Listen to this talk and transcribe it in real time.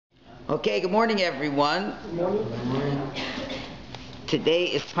Okay, good morning, everyone. Good morning. Today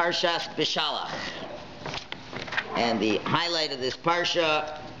is Parshas Beshalach. And the highlight of this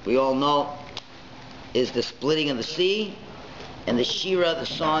Parsha, we all know, is the splitting of the sea and the Shira, the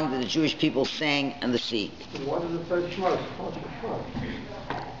song that the Jewish people sang on the sea. What is the SHMOS?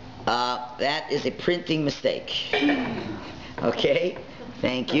 That is a printing mistake. Okay,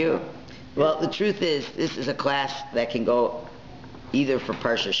 thank you. Well, the truth is, this is a class that can go either for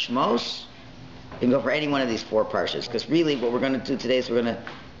PARSHA SHMOS, it can go for any one of these four Parshas, because really what we're going to do today is we're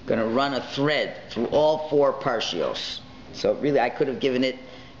going to run a thread through all four Parshios. So really I could have given it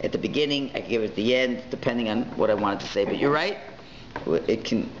at the beginning, I could give it at the end, depending on what I wanted to say. But you're right,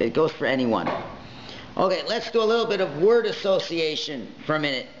 it goes for any one. Okay, let's do a little bit of word association for a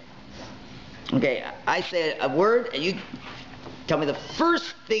minute. Okay, I say a word and you tell me the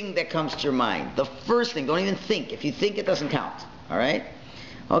first thing that comes to your mind. The first thing, don't even think. If you think, it doesn't count. All right?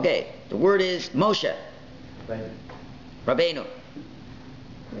 Okay, the word is Moshe. Rabbeinu.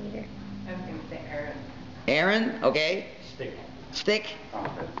 Leader. I was going to say Aaron. Aaron, okay. Stick.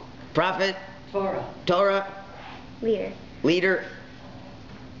 Prophet. Torah. Leader.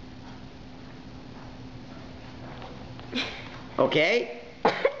 Okay.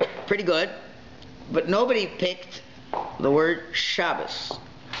 Pretty good. But nobody picked the word Shabbos.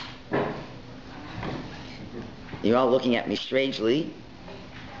 You're all looking at me strangely.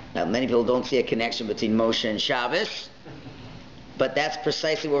 Now, many people don't see a connection between Moshe and Shabbos, but that's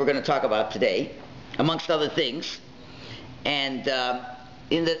precisely what we're going to talk about today, amongst other things. And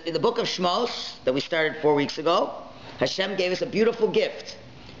in the book of SHMOS that we started 4 weeks ago, Hashem gave us a beautiful gift,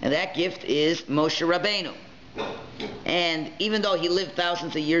 and that gift is Moshe Rabbeinu. And even though he lived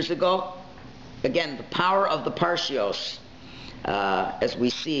thousands of years ago, again, the power of the Parshios, as we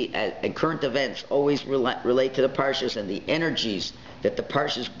see in current events, always relate to the Parshas and the energies that the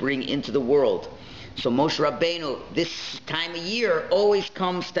Parshas bring into the world. So Moshe Rabbeinu, this time of year, always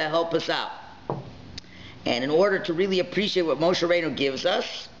comes to help us out. And in order to really appreciate what Moshe Rabbeinu gives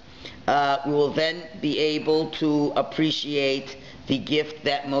us, we will then be able to appreciate the gift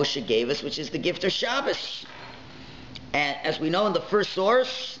that Moshe gave us, which is the gift of Shabbos. And as we know in the first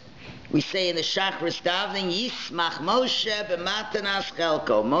source, we say in the Shachris Davening, Yismach Moshe b'matanas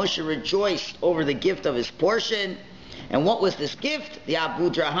chelko. Moshe rejoiced over the gift of his portion. And what was this gift? The Abu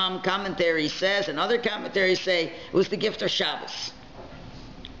Draham commentary says, and other commentaries say, it was the gift of Shabbos.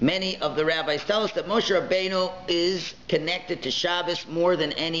 Many of the rabbis tell us that Moshe Rabbeinu is connected to Shabbos more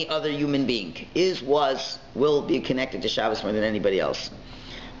than any other human being. Will be connected to Shabbos more than anybody else.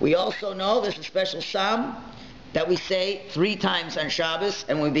 We also know there's a special psalm that we say 3 times on Shabbos,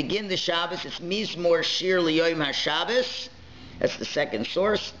 and when we begin the Shabbos, it's Mizmor Shir Liyoim HaShabbos. That's the second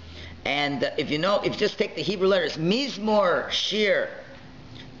source. And if you just take the Hebrew letters, Mizmor Shir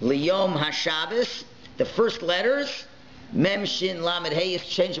Liyom HaShabbos, the first letters, Mem, Shin, Lamed, Hey, you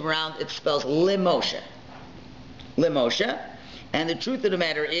change them around, it spells Limoshe. Limoshe. And the truth of the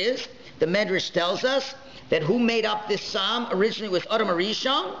matter is, the Medrash tells us that who made up this psalm originally was Adam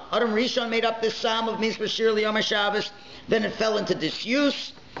Rishon. Adam Rishon made up this psalm of Mizmor Shir Liyom HaShabbos. Then it fell into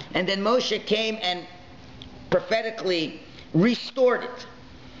disuse, and then Moshe came and prophetically restored it.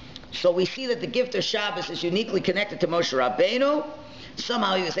 So we see that the gift of Shabbos is uniquely connected to Moshe Rabbeinu.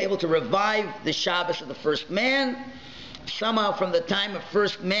 Somehow he was able to revive the Shabbos of the first man. Somehow from the time of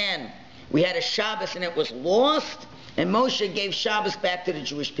first man we had a Shabbos and it was lost. And Moshe gave Shabbos back to the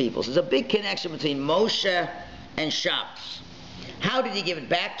Jewish people. So there's a big connection between Moshe and Shabbos. How did he give it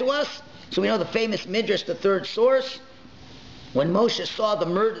back to us? So we know the famous Midrash, the third source. When Moshe saw the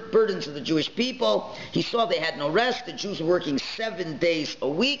burdens of the Jewish people, he saw they had no rest. The Jews were working 7 days a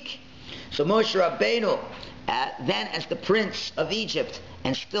week. So Moshe Rabbeinu, then as the prince of Egypt,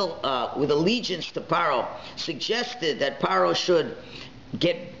 and still with allegiance to Paro, suggested that Paro should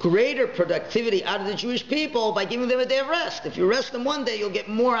get greater productivity out of the Jewish people by giving them a day of rest. If you rest them 1 day, you'll get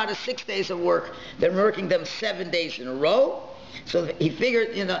more out of 6 days of work than working them 7 days in a row. So he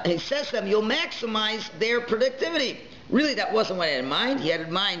figured, he says to them, you'll maximize their productivity. Really, that wasn't what he had in mind. He had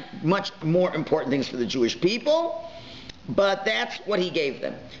in mind much more important things for the Jewish people, but that's what he gave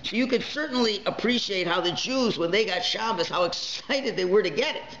them. So you could certainly appreciate how the Jews, when they got Shabbos, how excited they were to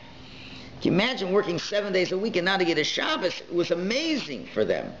get it. Can you imagine working 7 days a week and now to get a Shabbos? It was amazing for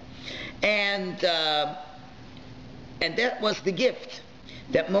them. And that was the gift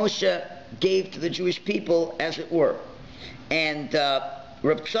that Moshe gave to the Jewish people, as it were. And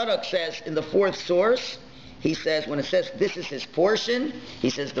Reb Tzadok says in the fourth source, he says, when it says this is his portion, he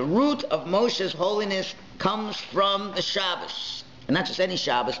says the root of Moshe's holiness comes from the Shabbos. And not just any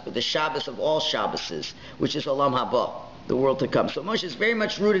Shabbos, but the Shabbos of all Shabboses, which is Olam Haba. the world to come. So Moshe is very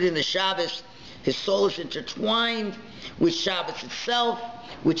much rooted in the Shabbos. His soul is intertwined with Shabbos itself,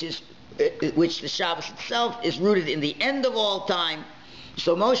 which the Shabbos itself is rooted in the end of all time.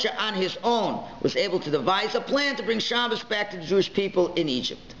 So Moshe on his own was able to devise a plan to bring Shabbos back to the Jewish people in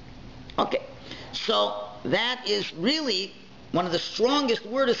Egypt. Okay, so that is really one of the strongest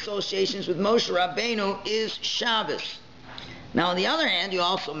word associations with Moshe Rabbeinu is Shabbos. Now on the other hand, you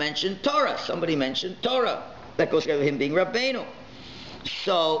also mentioned Torah. Somebody mentioned Torah. That goes together with him being Rabbeinu.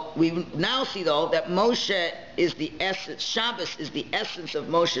 So we now see though that Moshe is the essence, Shabbos is the essence of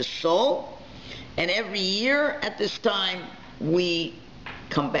Moshe's soul, and every year at this time we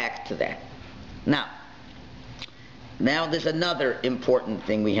come back to that. Now there's another important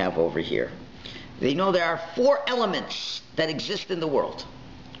thing we have over here. You know there are 4 elements that exist in the world.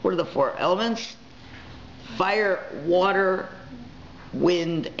 What are the 4 elements? Fire, water,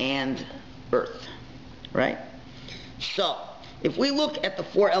 wind, and earth. Right? So, if we look at the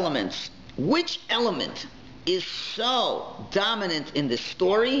 4 elements, which element is so dominant in this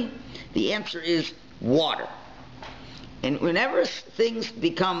story? The answer is water. And whenever things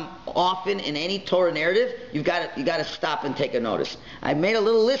become often in any Torah narrative, you got to stop and take a notice. I made a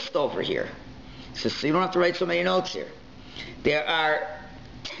little list over here, so you don't have to write so many notes here. There are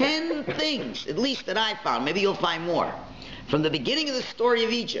 10 things, at least that I found. Maybe you'll find more. From the beginning of the story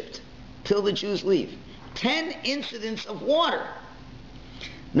of Egypt till the Jews leave, 10 incidents of water.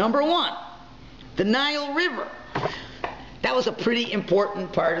 Number 1, the Nile River. That was a pretty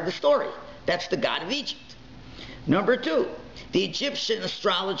important part of the story. That's the god of Egypt. Number 2, the Egyptian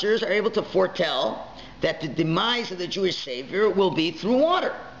astrologers are able to foretell that the demise of the Jewish Savior will be through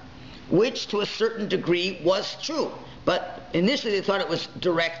water, which to a certain degree was true. But initially they thought it was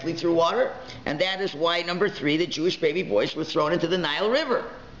directly through water, and that is why, number 3, the Jewish baby boys were thrown into the Nile River.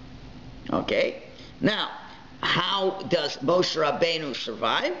 Okay? Now, how does Moshe Rabbeinu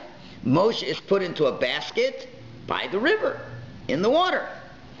survive? Moshe is put into a basket by the river, in the water.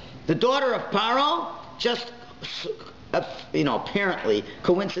 The daughter of Paro, just, apparently,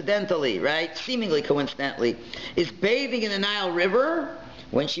 coincidentally, right? Seemingly coincidentally, is bathing in the Nile River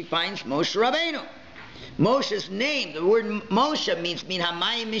when she finds Moshe Rabbeinu. Moshe's name, the word Moshe means min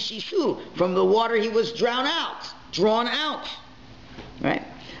hamayim mishisu, from the water he was drawn out. Right?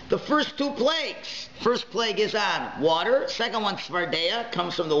 The first 2 plagues. First plague is on water. Second one, Svardeya,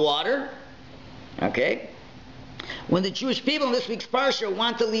 comes from the water. Okay? When the Jewish people in this week's Parsha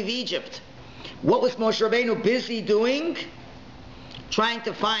want to leave Egypt, what was Moshe Rabbeinu busy doing? Trying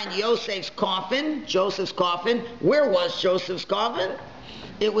to find Joseph's coffin. Where was Joseph's coffin?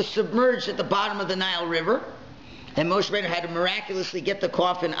 It was submerged at the bottom of the Nile River, and Moshe Rabbeinu had to miraculously get the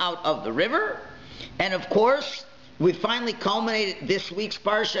coffin out of the river. And of course, we finally culminated this week's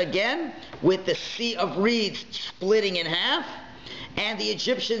Parsha again with the Sea of Reeds splitting in half and the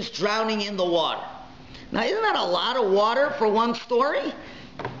Egyptians drowning in the water. Now, isn't that a lot of water for one story?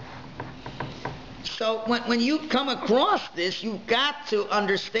 So when you come across this, we got to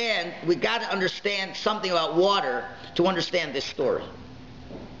understand something about water to understand this story.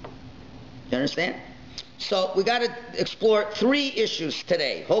 You understand? So we got to explore 3 issues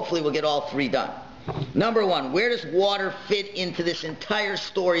today. Hopefully we'll get all 3 done. Number 1, where does water fit into this entire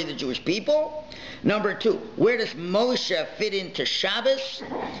story of the Jewish people? Number 2, where does Moshe fit into Shabbos?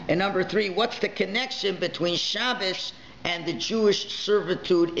 And number 3, what's the connection between Shabbos and the Jewish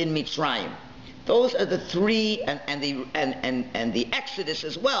servitude in Mitzrayim? Those are the 3, and the Exodus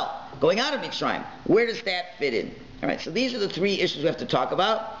as well, going out of Mitzrayim. Where does that fit in? All right, so these are the 3 issues we have to talk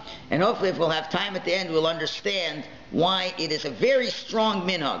about, and hopefully if we'll have time at the end, we'll understand why it is a very strong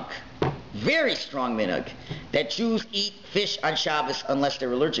minhag, that Jews eat fish on Shabbos unless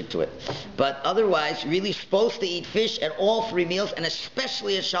they're allergic to it. But otherwise, you're really supposed to eat fish at all 3 meals, and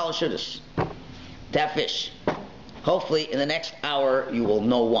especially at Shalosh Seudos. That fish. Hopefully in the next hour you will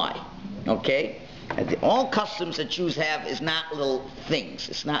know why. Okay? All customs that Jews have is not little things.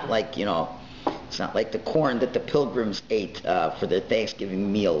 It's not like, it's not like the corn that the pilgrims ate for their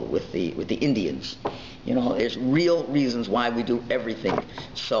Thanksgiving meal with the Indians. There's real reasons why we do everything.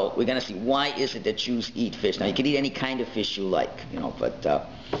 So we're going to see why is it that Jews eat fish. Now you can eat any kind of fish you like,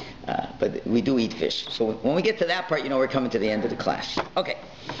 but we do eat fish. So when we get to that part, we're coming to the end of the class. Okay.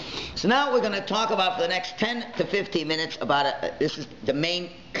 So now we're going to talk about for the next 10 to 15 minutes about this is the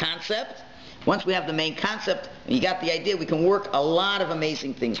main concept. Once we have the main concept and you got the idea, we can work a lot of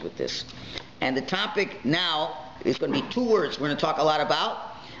amazing things with this. And the topic now is going to be 2 words we're going to talk a lot about.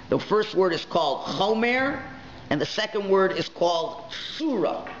 The first word is called chomer, and the second word is called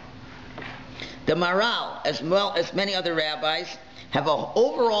surah. The Maral, as well as many other rabbis, have an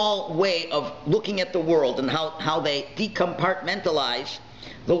overall way of looking at the world and how they decompartmentalize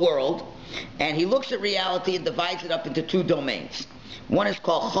the world. And he looks at reality and divides it up into two domains. One is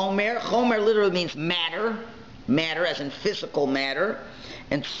called chomer. Chomer literally means matter, matter as in physical matter.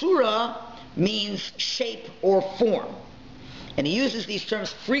 And tsura means shape or form. And he uses these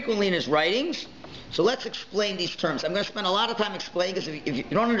terms frequently in his writings. So let's explain these terms. I'm going to spend a lot of time explaining, because if you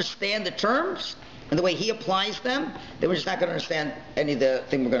don't understand the terms and the way he applies them, then we're just not going to understand any of the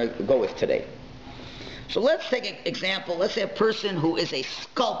thing we're going to go with today. So let's take an example. Let's say a person who is a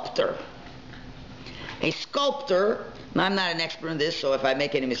sculptor. A sculptor, now I'm not an expert in this, so if I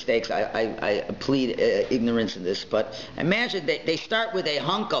make any mistakes, I plead ignorance in this, but imagine they start with a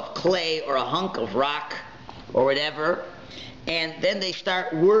hunk of clay or a hunk of rock or whatever, and then they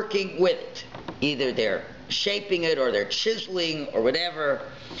start working with it. Either they're shaping it or they're chiseling or whatever.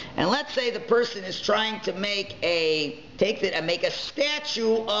 And let's say the person is trying to make a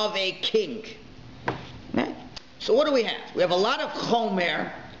statue of a king. Okay? So what do we have? We have a lot of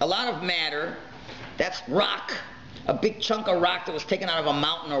chomer, a lot of matter. That's rock, a big chunk of rock that was taken out of a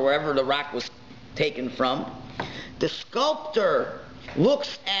mountain or wherever the rock was taken from. The sculptor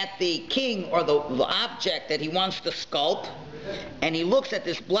looks at the king or the object that he wants to sculpt, and he looks at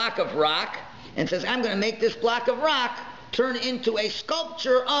this block of rock and says, I'm going to make this block of rock turn into a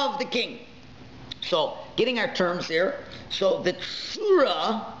sculpture of the king. So, getting our terms here. So the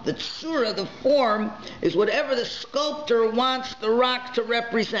tsura, the form, is whatever the sculptor wants the rock to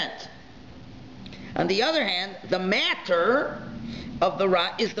represent. On the other hand, the matter of the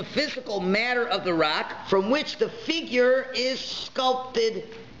rock is the physical matter of the rock from which the figure is sculpted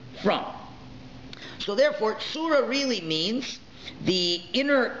from. So therefore, tsura really means the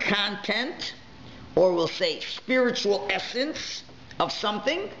inner content, or we'll say spiritual essence of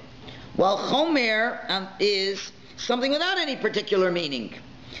something, while chomer is something without any particular meaning.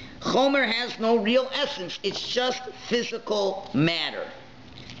 Chomer has no real essence. It's just physical matter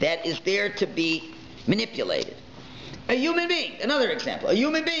that is there to be manipulated. A human being, another example, a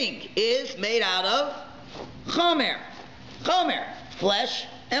human being is made out of chomer, flesh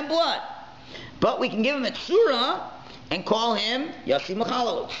and blood. But we can give him a tsura and call him Yossi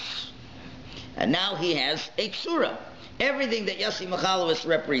Michalowicz. And now he has a tsura. Everything that Yossi Michalowicz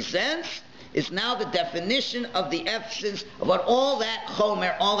represents is now the definition of the essence of what all that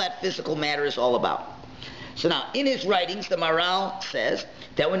chomer, all that physical matter is all about. So now, in his writings, the Maharal says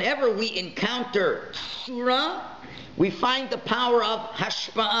that whenever we encounter tsura, we find the power of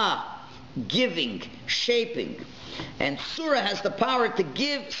hashpa'ah, giving, shaping. And tsura has the power to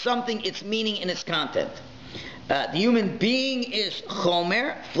give something its meaning and its content. The human being is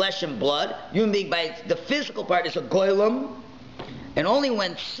chomer, flesh and blood. Human being, by the physical part, is a goylem. And only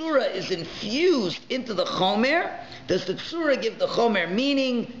when tsura is infused into the chomer does the tsura give the chomer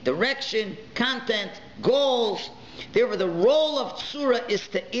meaning, direction, content, goals. Therefore, the role of tsura is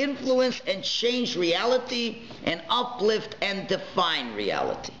to influence and change reality and uplift and define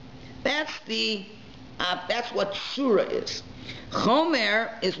reality. That's what tsura is.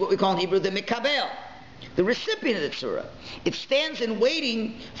 Chomer is what we call in Hebrew the mikabel, the recipient of the tsura. It stands in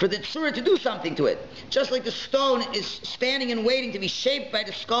waiting for the tsura to do something to it. Just like the stone is standing and waiting to be shaped by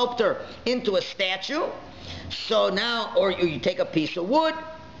the sculptor into a statue. So now, or you take a piece of wood,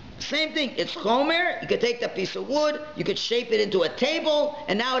 same thing, it's chomer. You could take that piece of wood, you could shape it into a table,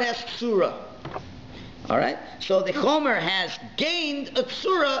 and now it has tsura. Alright? So the chomer has gained a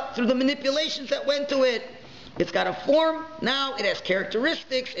tsura through the manipulations that went to it. It's got a form, now it has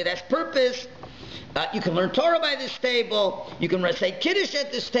characteristics, it has purpose. You can learn Torah by this table, you can recite Kiddush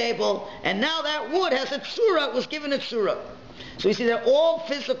at this table, and now that wood has a tsura, was given a tsura. So we see that all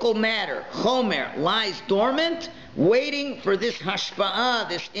physical matter, chomer, lies dormant, waiting for this hashpa'ah,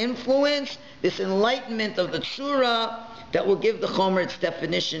 this influence, this enlightenment of the tsura that will give the chomer its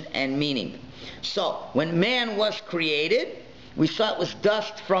definition and meaning. So, when man was created, we saw it was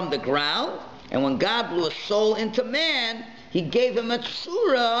dust from the ground, and when God blew a soul into man, he gave him a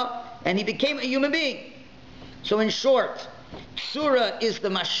tsura, and he became a human being. So in short, tsura is the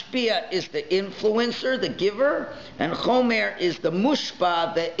mashpia, is the influencer, the giver, and chomer is the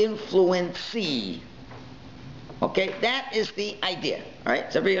mushpa, the influencee. Okay, that is the idea. All right,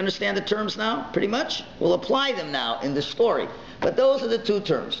 does everybody understand the terms now, pretty much? We'll apply them now in the story. But those are the two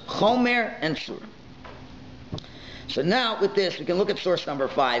terms, chomer and tsura. So now, with this, we can look at source number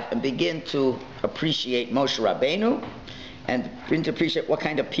 5 and begin to appreciate Moshe Rabbeinu and begin to appreciate what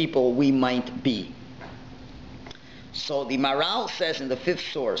kind of people we might be. So the Maharal says in the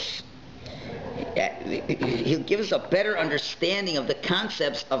 5th source, he'll give us a better understanding of the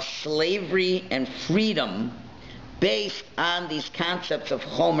concepts of slavery and freedom based on these concepts of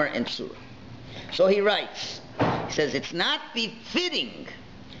Chomer and Tzura. So he writes, he says, it's not befitting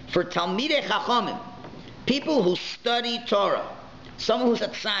for Talmidei Chachamim, people who study Torah, someone who's a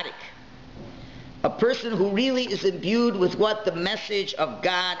tzaddik, a person who really is imbued with what the message of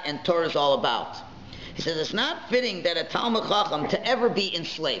God and Torah is all about. He says it's not fitting that a Talmid Chacham to ever be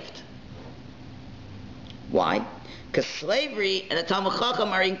enslaved. Why? Because slavery and a Talmid Chacham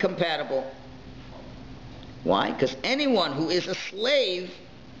are incompatible. Why? Because anyone who is a slave,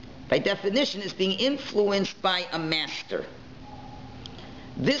 by definition, is being influenced by a master.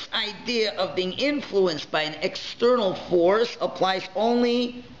 This idea of being influenced by an external force applies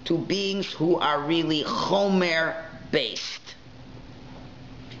only to beings who are really Chomer based.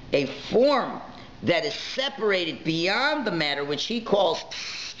 A form that is separated beyond the matter, which he calls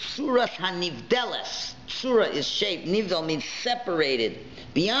Tsuras HaNivdeles. Tsura is shape, Nivdel means separated,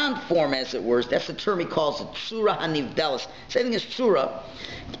 beyond form as it were. That's the term he calls it, Tsura HaNivdeles. Same thing as Tsura.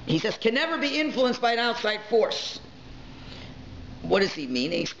 He says, can never be influenced by an outside force. What does he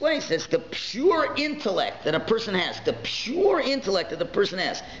mean? He explains this. The pure intellect that a person has,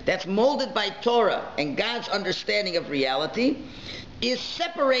 that's molded by Torah and God's understanding of reality, is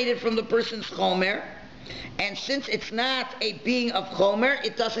separated from the person's Chomer. And since it's not a being of Chomer,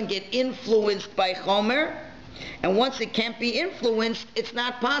 it doesn't get influenced by Chomer. And once it can't be influenced, it's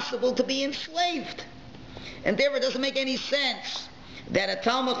not possible to be enslaved. And therefore it doesn't make any sense that a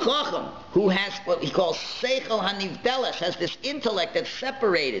Talmid Chacham, who has what he calls Seichel HaNivdeles, has this intellect that's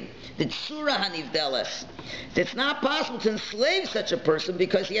separated, the Tzura HaNivdeles, it's not possible to enslave such a person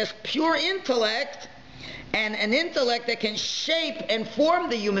because he has pure intellect, and an intellect that can shape and form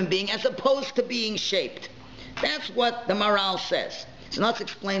the human being as opposed to being shaped. That's what the Maral says. So now let's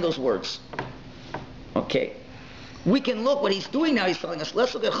explain those words. Okay. We can look, what he's doing now, he's telling us,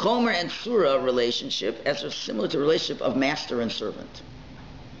 let's look at Chomer and Tzura relationship as similar to the relationship of master and servant.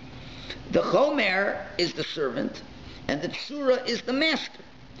 The Chomer is the servant, and the Tzura is the master.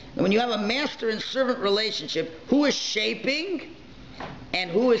 And when you have a master and servant relationship, who is shaping and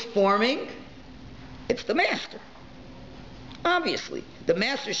who is forming? It's the master. Obviously, the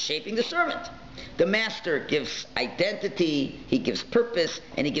master is shaping the servant. The master gives identity, he gives purpose,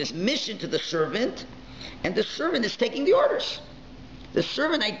 and he gives mission to the servant, and the servant is taking the orders. The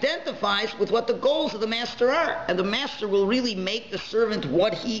servant identifies with what the goals of the master are, and the master will really make the servant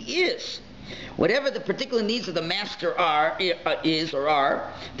what he is. Whatever the particular needs of the master are,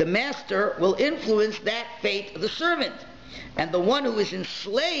 the master will influence that fate of the servant. And the one who is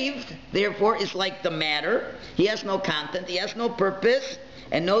enslaved, therefore, is like the matter. He has no content, he has no purpose,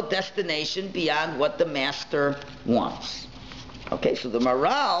 and no destination beyond what the master wants. Okay, so the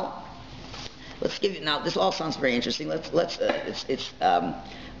Maral, let's give you, now this all sounds very interesting. It's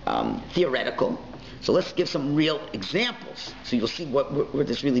theoretical. So let's give some real examples so you'll see what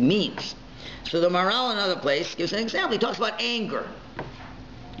this really means. So the Maral in another place gives an example. He talks about anger.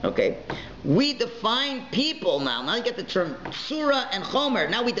 Okay? We define people now you get the term Tzura and Chomer.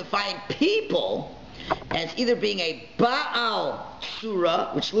 Now we define people as either being a Baal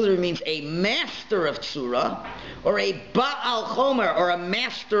Tzura, which literally means a master of Tzura, or a Baal Chomer, or a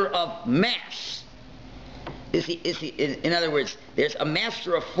master of mass. In other words, there's a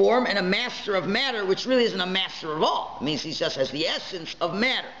master of form and a master of matter, which really isn't a master of all. It means he just has the essence of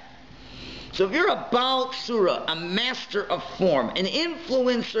matter. So if you're a Baal Tzura, a master of form, an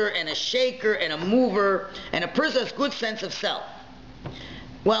influencer and a shaker and a mover, and a person has good sense of self,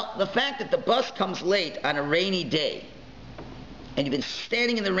 well, the fact that the bus comes late on a rainy day, and you've been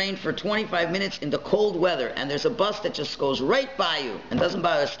standing in the rain for 25 minutes in the cold weather, and there's a bus that just goes right by you and doesn't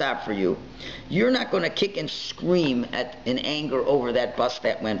bother to stop for you, you're not going to kick and scream in anger over that bus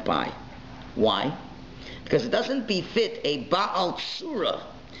that went by. Why? Because it doesn't befit a Baal Tzura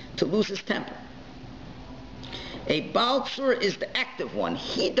to lose his temper. A Baal Tzura is the active one.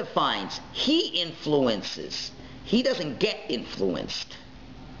 He defines, he influences. He doesn't get influenced.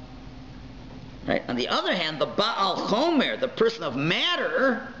 Right? On the other hand, the Baal Chomer, the person of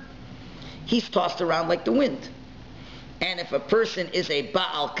matter, he's tossed around like the wind. And if a person is a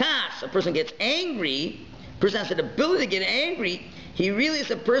Baal Kas, a person gets angry, a person has an ability to get angry, he really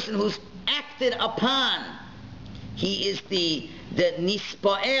is a person who's acted upon. He is the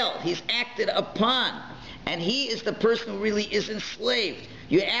Nispael, he's acted upon. And he is the person who really is enslaved.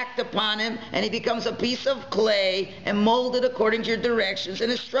 You act upon him, and he becomes a piece of clay and molded according to your directions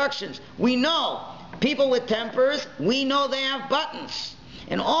and instructions. We know, people with tempers, we know they have buttons.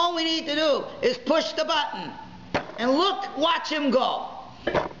 And all we need to do is push the button. And look, watch him go.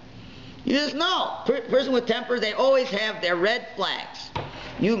 You just know. Person with temper, they always have their red flags.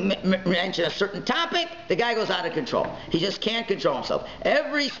 You mention a certain topic, the guy goes out of control. He just can't control himself.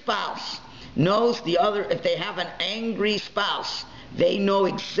 Every spouse knows the other. If they have an angry spouse, they know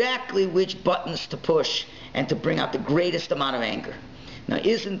exactly which buttons to push and to bring out the greatest amount of anger. Now,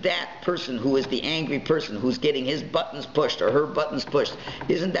 isn't that person who is the angry person who's getting his buttons pushed or her buttons pushed,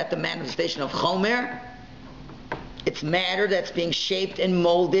 isn't that the manifestation of chomer? It's matter that's being shaped and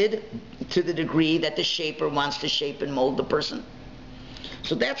molded to the degree that the shaper wants to shape and mold the person.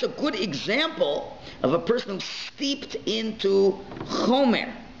 So that's a good example of a person who's steeped into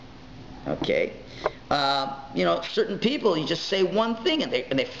chomer. Okay? Certain people, you just say one thing and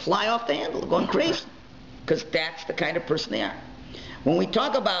they fly off the handle, going crazy. Because that's the kind of person they are. When we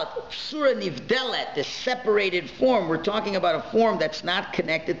talk about surah nivdelet, this separated form, we're talking about a form that's not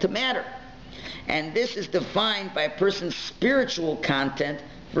connected to matter. And this is defined by a person's spiritual content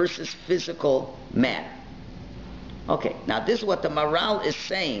versus physical matter. Okay, now this is what the Maral is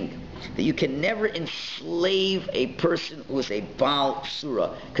saying, that you can never enslave a person who is a Baal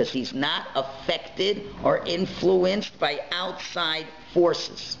Surah, because he's not affected or influenced by outside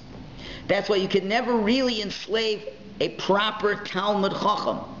forces. That's why you can never really enslave a proper Talmud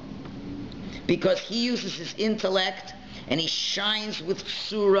Chacham, because he uses his intellect and he shines with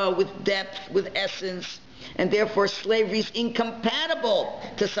surah, with depth, with essence, and therefore slavery is incompatible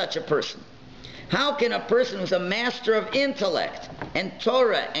to such a person. How can a person who's a master of intellect and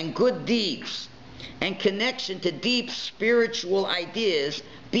Torah and good deeds and connection to deep spiritual ideas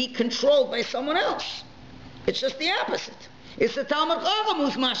be controlled by someone else? It's just the opposite. It's the Talmud Chacham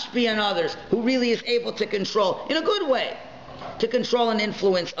who's mashpi on others, who really is able to control, in a good way, to control and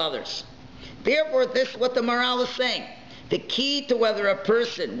influence others. Therefore, this is what the Maral is saying. The key to whether a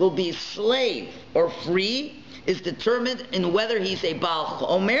person will be slave or free is determined in whether he's a Baal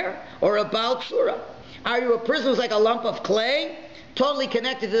Chomer or a Baal Tzura. Are you a person who's like a lump of clay, totally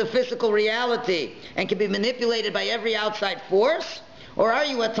connected to the physical reality and can be manipulated by every outside force? Or are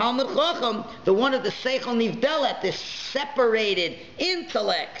you a Talmud Chacham, the one of the Seichel Nivdelet, this separated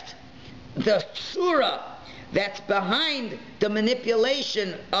intellect, the Tzura, that's behind the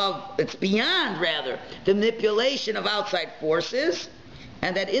manipulation of, it's beyond rather, the manipulation of outside forces,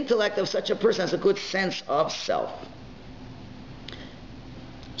 and that intellect of such a person has a good sense of self.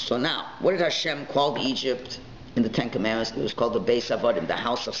 So now, what did Hashem call Egypt in the Ten Commandments? It was called the Beis Avadim, the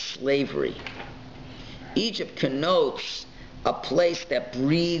house of slavery. Egypt connotes a place that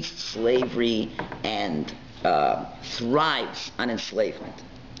breeds slavery and thrives on enslavement.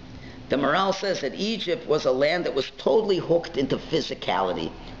 The Maral says that Egypt was a land that was totally hooked into physicality.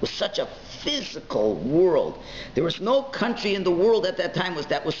 It was such a physical world. There was no country in the world at that time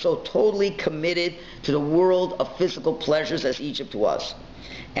that was so totally committed to the world of physical pleasures as Egypt was.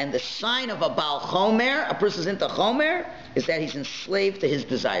 And the sign of a Baal Chomer, a person's into Chomer, is that he's enslaved to his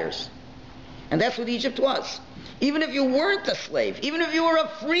desires. And that's what Egypt was. Even if you weren't a slave, even if you were a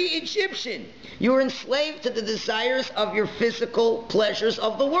free Egyptian, you were enslaved to the desires of your physical pleasures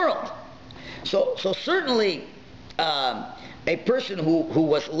of the world. So certainly a person who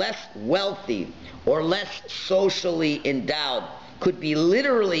was less wealthy or less socially endowed could be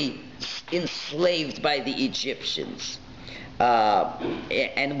literally enslaved by the Egyptians.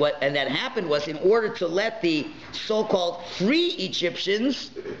 And that happened was, in order to let the so-called free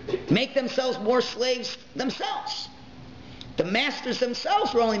Egyptians make themselves more slaves themselves. The masters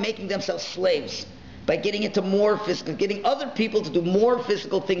themselves were only making themselves slaves by getting into more physical, getting other people to do more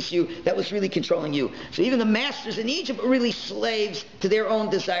physical things to you that was really controlling you. So even the masters in Egypt were really slaves to their own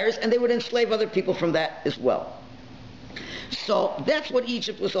desires, and they would enslave other people from that as well. So that's what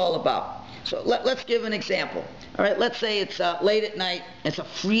Egypt was all about. So let's give an example. All right, let's say it's late at night. It's a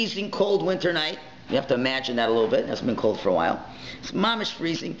freezing cold winter night. You have to imagine that a little bit. It hasn't been cold for a while. It's mamish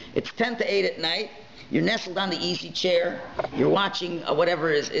freezing. It's 10 to 8 at night. You're nestled on the easy chair. You're watching whatever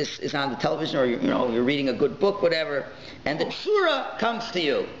is on the television, or you're reading a good book, whatever. And the tzura comes to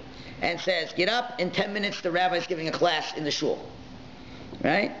you and says, "Get up! In 10 minutes, the rabbi's giving a class in the shul."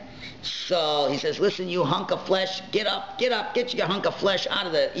 Right? So he says, "Listen, you hunk of flesh, get up, get your hunk of flesh out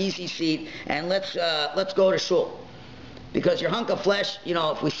of the easy seat, and let's go to shul. Because your hunk of flesh,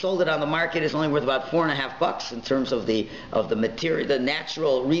 if we sold it on the market, is only worth about $4.50 in terms of the material, the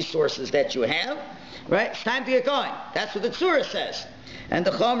natural resources that you have. Right? It's time to get going." That's what the tzura says. And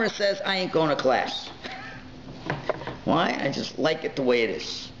the chomer says, "I ain't going to class." Why? I just like it the way it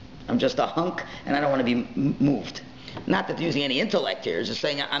is. I'm just a hunk, and I don't want to be moved. Not that they're using any intellect here, it's just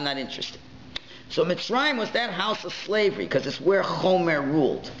saying I'm not interested. So Mitzrayim was that house of slavery, because it's where chomer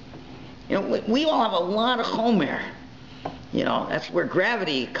ruled. We all have a lot of chomer. You know, that's where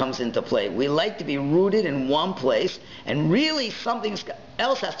gravity comes into play. We like to be rooted in one place, and really something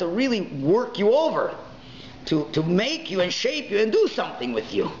else has to really work you over to make you and shape you and do something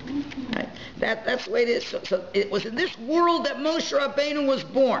with you. Right? That's the way it is. So it was in this world that Moshe Rabbeinu was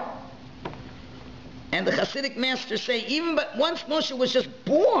born. And the Hasidic masters say, even but once Moshe was just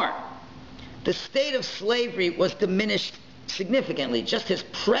born, the state of slavery was diminished significantly. Just his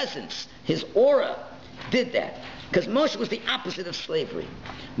presence, his aura, did that. Because Moshe was the opposite of slavery.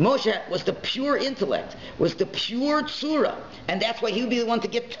 Moshe was the pure intellect, was the pure tzura, and that's why he would be the one to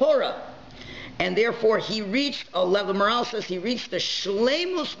get Torah. And therefore he reached a level, the morale says he reached the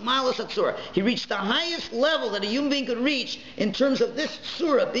shlemus malus tzura. He reached the highest level that a human being could reach in terms of this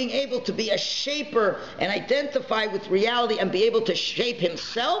tzura, being able to be a shaper and identify with reality and be able to shape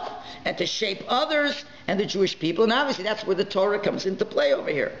himself and to shape others and the Jewish people. And obviously that's where the Torah comes into play over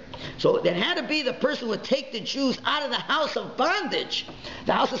here. So it had to be the person who would take the Jews out of the house of bondage.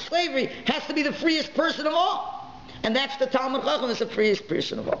 The house of slavery has to be the freest person of all. And that's the Talmud Chacham, is the freest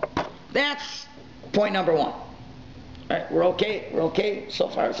person of all. That's point number one. Right? We're okay. So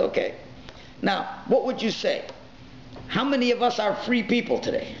far it's okay. Now, what would you say? How many of us are free people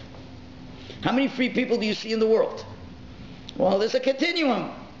today? How many free people do you see in the world? Well, there's a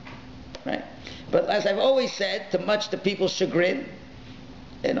continuum. Right? But as I've always said, to much the people's chagrin,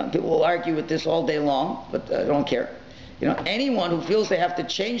 and people will argue with this all day long, but I don't care. You know, anyone who feels they have to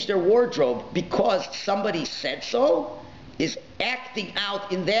change their wardrobe because somebody said so is acting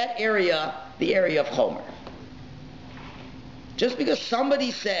out in that area, the area of Chomer. Just because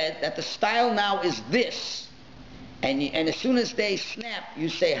somebody said that the style now is this, and as soon as they snap, you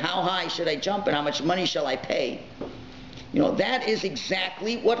say, how high should I jump and how much money shall I pay? You know, that is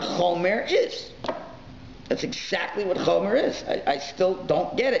exactly what Chomer is. That's exactly what Chomer is. I still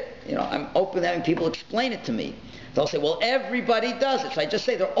don't get it. You know, I'm open to having people explain it to me. They'll say, well, everybody does it. So I just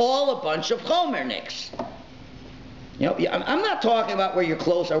say they're all a bunch of Chomerniks. You know, I'm not talking about where your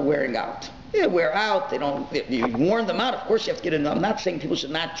clothes are wearing out. They wear out. They don't. You worn them out. Of course, you have to get enough. I'm not saying people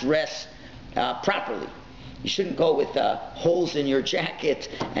should not dress properly. You shouldn't go with holes in your jacket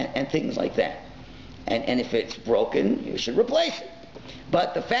and things like that. And if it's broken, you should replace it.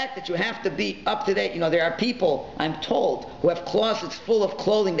 But the fact that you have to be up to date, you know, there are people, I'm told, who have closets full of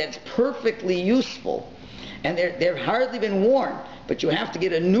clothing that's perfectly useful, and they've hardly been worn. But you have to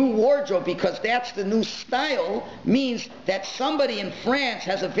get a new wardrobe because that's the new style, means that somebody in France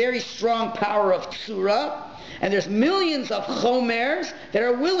has a very strong power of tzura, and there's millions of chomers that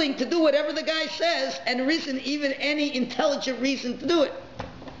are willing to do whatever the guy says, and there isn't even any intelligent reason to do it.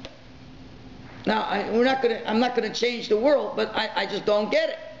 Now, I'm not going to change the world, but I just don't get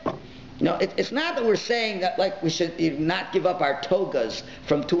it. You know, it's not that we're saying that like we should not give up our togas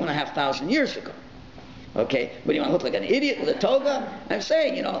from 2,500 years ago. Okay, but you want to look like an idiot with a toga? I'm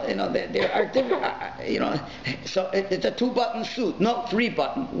saying, you know, there are different, you know. So it's a 2-button suit, no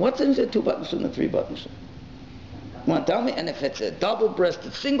 3-button. What's in a 2-button suit and a 3-button suit? You want to tell me? And if it's a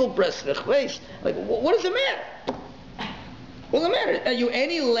double-breasted, single-breasted waist, like what does it matter? What does it matter? Are you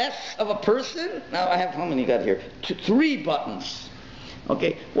any less of a person? Now I have, how many you got here? 3 buttons.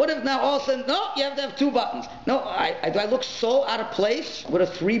 Okay, what if now all of a sudden, no, you have to have 2 buttons. No, do I look so out of place with a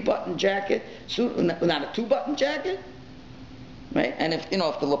 3-button jacket, suit, not a 2-button jacket? Right? And if, you know,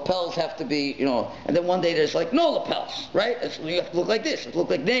 if the lapels have to be, you know, and then one day there's like no lapels, right? You have to look like this. It looked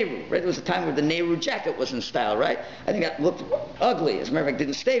like Nehru, right? There was a time where the Nehru jacket was in style, right? I think that looked ugly. As a matter of fact, it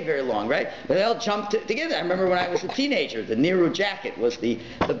didn't stay very long, right? But they all jumped together. I remember when I was a teenager, the Nehru jacket was the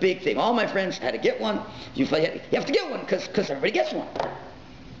big thing. All my friends had to get one. You have to get one because everybody gets one.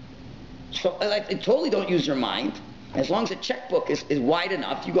 So like, totally don't use your mind. As long as the checkbook is wide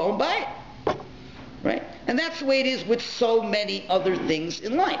enough, you go and buy it. Right? And that's the way it is with so many other things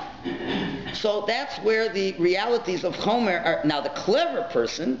in life. So that's where the realities of Chomer are. Now the clever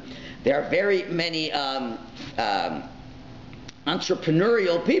person, there are very many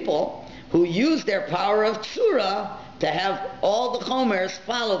entrepreneurial people who use their power of tzura to have all the Chomers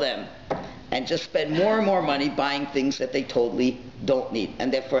follow them and just spend more and more money buying things that they totally don't need.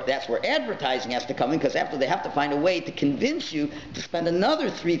 And therefore that's where advertising has to come in, because after they have to find a way to convince you to spend another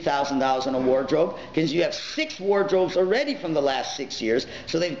 $3,000 on a wardrobe, because you have 6 wardrobes already from the last 6 years,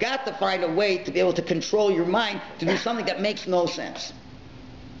 so they've got to find a way to be able to control your mind to do something that makes no sense.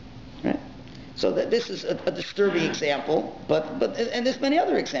 Right? So this is a disturbing example, and there's many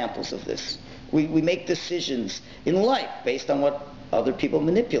other examples of this. We make decisions in life based on what other people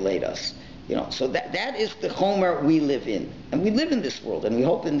manipulate us. You know, so that is the Chomer we live in. And we live in this world, and we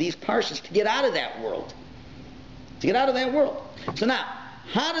hope in these parshas to get out of that world. To get out of that world. So now,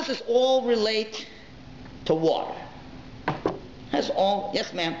 how does this all relate to water? That's all.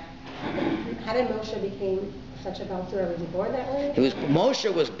 Yes, ma'am. How did Moshe become such a Baltur? Was he born that way?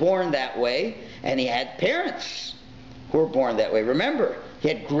 Moshe was born that way, and he had parents who were born that way. Remember, he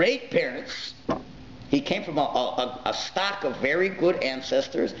had great parents. He came from a stock of very good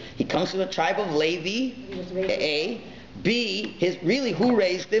ancestors. He comes from the tribe of Levi, A. B, who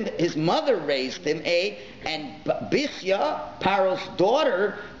raised him? His mother raised him, A. And Bisya, Paro's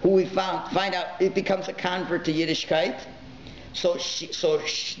daughter, who we find out it becomes a convert to Yiddishkeit. So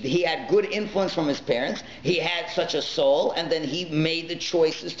he had good influence from his parents. He had such a soul, and then he made the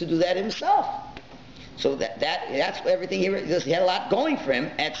choices to do that himself. So that's everything he had a lot going for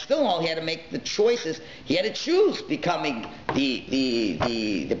him, and still all he had to make the choices. He had to choose becoming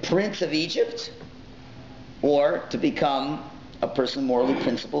the prince of Egypt, or to become a person, morally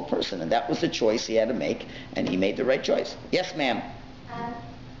principled person, and that was the choice he had to make, and he made the right choice. Yes, ma'am.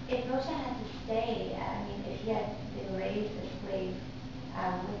 If Moshe had to stay, if he had been raised a slave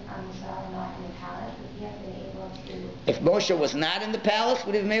on Israel and not in the palace, would he have been able to? If Moshe was not in the palace,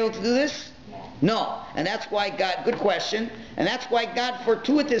 would he have been able to do this? Yes. No, and that's why God. Good question, and that's why God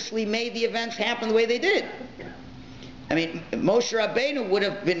fortuitously made the events happen the way they did. Moshe Rabbeinu would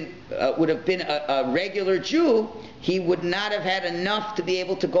have been a regular Jew. He would not have had enough to be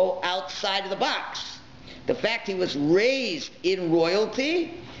able to go outside of the box. The fact he was raised in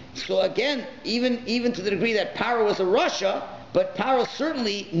royalty, so again, even to the degree that Paro was a Rasha, but Paro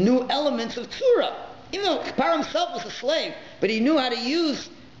certainly knew elements of Tzura. Even though Paro himself was a slave, but he knew how to use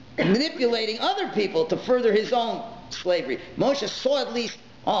manipulating other people to further his own slavery. Moshe saw at least,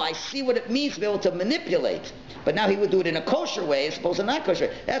 I see what it means to be able to manipulate. But now he would do it in a kosher way as opposed to not kosher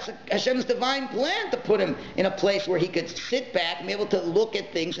way. That's Hashem's divine plan to put him in a place where he could sit back and be able to look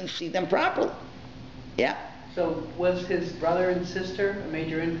at things and see them properly. Yeah? So was his brother and sister a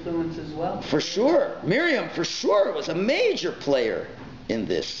major influence as well? For sure. Miriam, for sure, was a major player in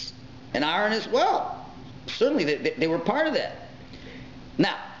this. And Aaron as well. Certainly, they were part of that.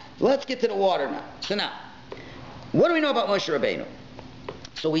 Now, let's get to the water now. So now, what do we know about Moshe Rabbeinu?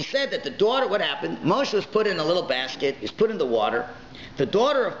 So we said that the daughter, what happened? Moshe was put in a little basket, he's put in the water. The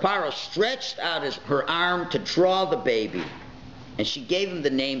daughter of Paro stretched out her arm to draw the baby. And she gave him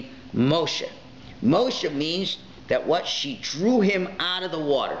the name Moshe. Moshe means that she drew him out of the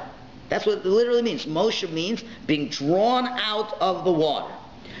water. That's what it literally means. Moshe means being drawn out of the water.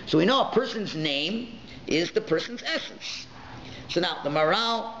 So we know a person's name is the person's essence. So now the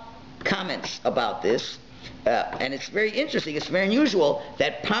Maral comments about this. And it's very interesting, it's very unusual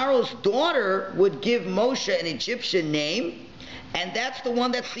that Paro's daughter would give Moshe an Egyptian name, and that's the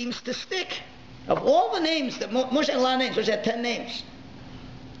one that seems to stick. Of all the names, that Moshe had a lot of names. Moshe had 10 names.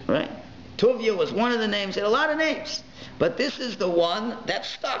 Right? Tuvia was one of the names, he had a lot of names. But this is the one that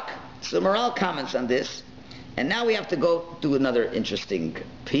stuck. So the Maral comments on this. And now we have to go do another interesting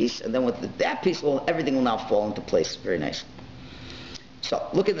piece, and then with that piece, everything will now fall into place very nicely. So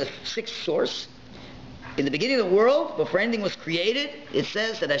look at the sixth source. In the beginning of the world, before anything was created, it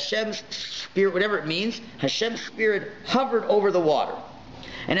says that Hashem's Spirit, whatever it means, Hashem's Spirit hovered over the water.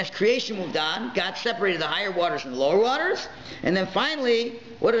 And as creation moved on, God separated the higher waters from the lower waters. And then finally,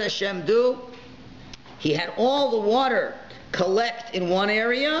 what did Hashem do? He had all the water collect in one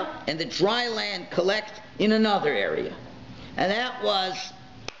area and the dry land collect in another area. And that was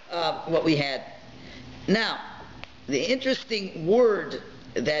what we had. Now, the interesting word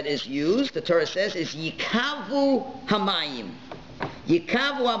that is used, the Torah says, is Yikavu Hamayim.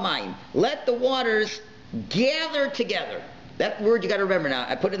 Yikavu Hamayim. Let the waters gather together. That word you got to remember now.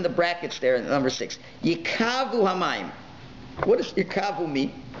 I put in the brackets there in number 6. Yikavu Hamayim. What does Yikavu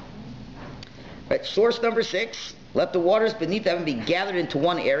mean? Right, source number 6. Let the waters beneath heaven be gathered into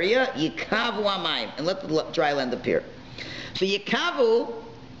one area. Yikavu Hamayim. And let the dry land appear. So Yikavu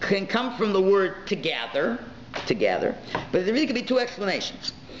can come from the word to gather, but there really could be two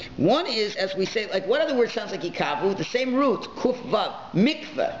explanations. One is, as we say, like what other word sounds like yikavu? The same root, kuf vav,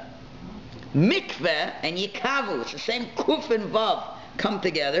 mikveh. Mikveh and yikavu, it's the same kuf and vav come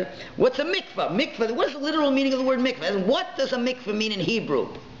together. What's a mikveh? Mikveh, what is the literal meaning of the word mikveh? And what does a mikveh mean in Hebrew?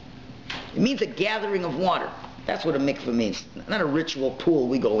 It means a gathering of water. That's what a mikveh means. Not a ritual pool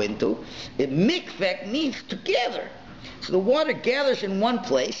we go into. Mikveh means to gather. So the water gathers in one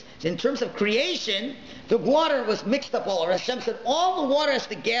place. In terms of creation, the water was mixed up all over. Hashem said all the water has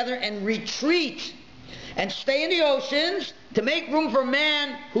to gather and retreat and stay in the oceans to make room for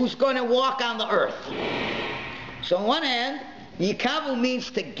man who's going to walk on the earth. So on one hand, Yikavu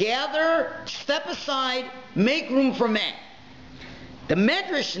means to gather, step aside, make room for man. The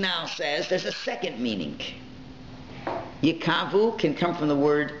Medrash now says there's a second meaning. Yikavu can come from the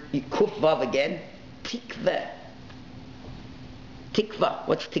word Kuf Vav again, tikveh. Tikva.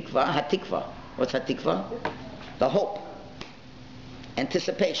 What's tikva? Hatikva. What's hatikva? The hope.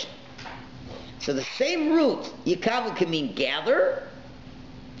 Anticipation. So the same root, yikavu, can mean gather,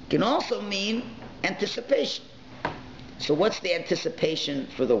 can also mean anticipation. So what's the anticipation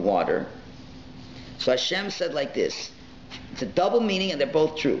for the water? So Hashem said like this. It's a double meaning and they're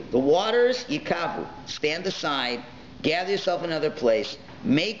both true. The waters, yikavu, stand aside, gather yourself in another place,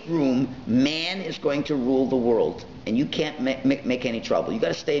 make room. Man is going to rule the world. And you can't make any trouble. You got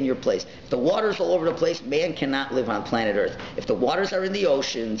to stay in your place. If the waters all over the place, man cannot live on planet Earth. If the waters are in the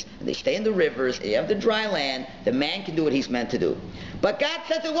oceans, and they stay in the rivers, and you have the dry land, the man can do what he's meant to do. But God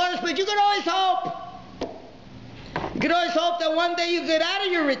said to the waters, but you can always hope. You can always hope that one day you get out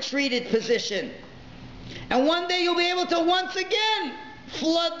of your retreated position. And one day you'll be able to once again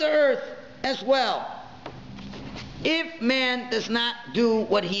flood the earth as well. If man does not do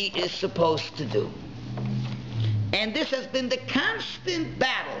what he is supposed to do. And this has been the constant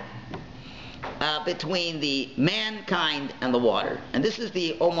battle between the mankind and the water. And this is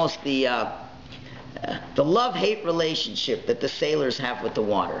almost the love-hate relationship that the sailors have with the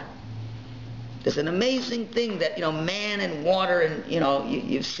water. There's an amazing thing that, man and water, and,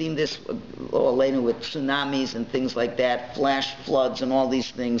 you've seen this, Elena, with tsunamis and things like that, flash floods and all these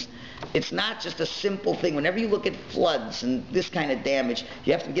things. It's not just a simple thing. Whenever you look at floods and this kind of damage,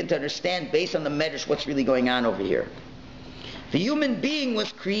 you have to begin to understand, based on the medrash, what's really going on over here. The human being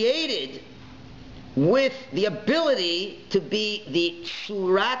was created with the ability to be the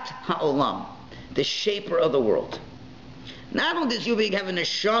Surat Ha'olam, the shaper of the world. Not only does human being have a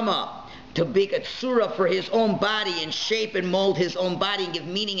neshama, to be a tzura for his own body and shape and mold his own body and give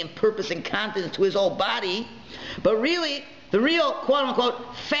meaning and purpose and contents to his whole body, but really, the real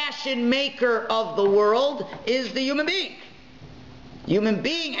quote-unquote fashion maker of the world is the human being. Human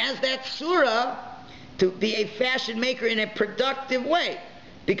being has that tzura to be a fashion maker in a productive way,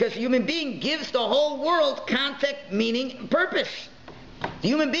 because the human being gives the whole world context, meaning, and purpose. The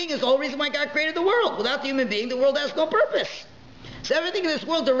human being is the whole reason why God created the world. Without the human being, the world has no purpose. So everything in this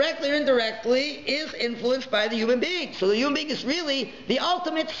world, directly or indirectly, is influenced by the human being. So the human being is really the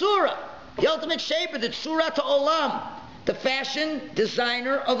ultimate tzura, the ultimate shaper, the tzura to olam, the fashion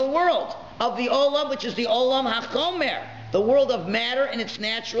designer of the world, of the olam, which is the olam hachomer, the world of matter in its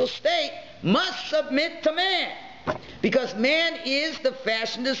natural state, must submit to man, because man is the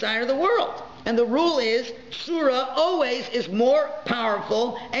fashion designer of the world. And the rule is, tzura always is more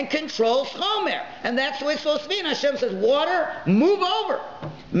powerful and controls chomer. And that's the way it's supposed to be. And Hashem says, water, move over.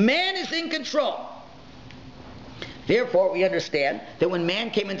 Man is in control. Therefore, we understand that when man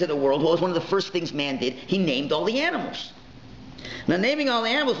came into the world, what was one of the first things man did? He named all the animals. Now, naming all the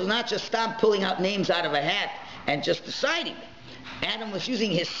animals was not just stop pulling out names out of a hat and just deciding. Adam was using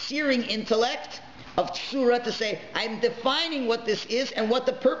his searing intellect of tzura to say, I'm defining what this is and what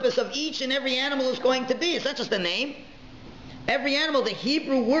the purpose of each and every animal is going to be. It's not just a name. Every animal, the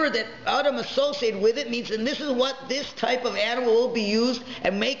Hebrew word that Adam associated with it means, and this is what this type of animal will be used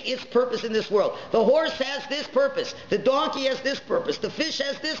and make its purpose in this world. The horse has this purpose. The donkey has this purpose. The fish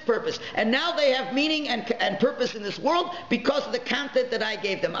has this purpose. And now they have meaning and purpose in this world because of the content that I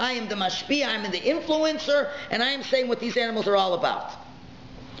gave them. I am the mashpia, I am the influencer, and I am saying what these animals are all about.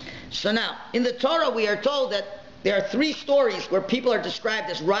 So now, in the Torah we are told that there are 3 stories where people are described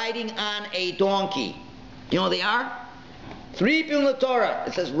as riding on a donkey. You know what they are? 3 people in the Torah,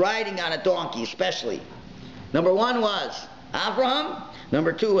 it says riding on a donkey especially. Number 1 was Abraham,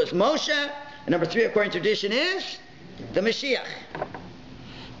 number 2 was Moshe, and number 3 according to tradition is the Mashiach.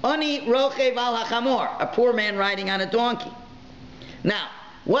 Ani rochev al hachamor, a poor man riding on a donkey. Now,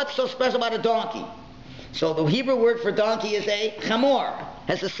 what's so special about a donkey? So the Hebrew word for donkey is a chamor.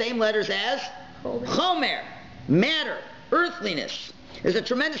 Has the same letters as chomer, matter, earthliness. There's a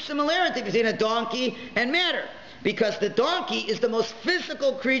tremendous similarity between a donkey and matter, because the donkey is the most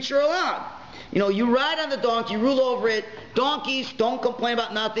physical creature alive. You ride on the donkey, you rule over it. Donkeys don't complain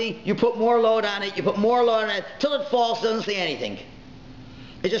about nothing. You put more load on it, till it falls, doesn't say anything.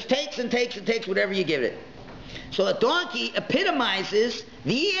 It just takes and takes and takes whatever you give it. So a donkey epitomizes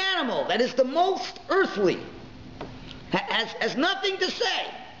the animal that is the most earthly. Has nothing to say,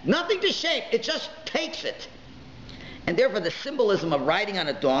 nothing to shape, it just takes it. And therefore the symbolism of riding on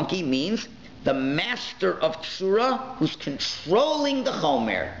a donkey means the master of tzura who's controlling the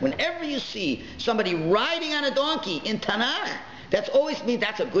chomer. Whenever you see somebody riding on a donkey in Tanakh, that's always means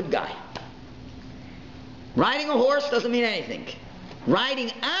that's a good guy. Riding a horse doesn't mean anything.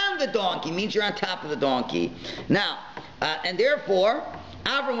 Riding on the donkey means you're on top of the donkey. Now, and therefore,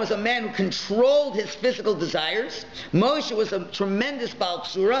 Avram was a man who controlled his physical desires. Moshe was a tremendous Baal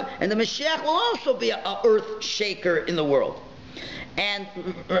Tzura, and the Mashiach will also be an earth shaker in the world. And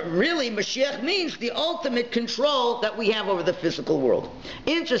really, Mashiach means the ultimate control that we have over the physical world.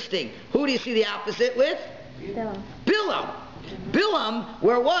 Interesting. Who do you see the opposite with? Bilam. Bilam. Bilam,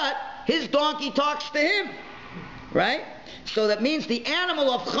 where what? His donkey talks to him. Right? So that means the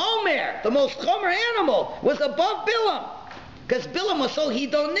animal of Chomer, the most Chomer animal, was above Bilam. Because Bilam was so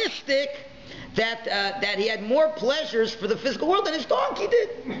hedonistic that he had more pleasures for the physical world than his donkey did.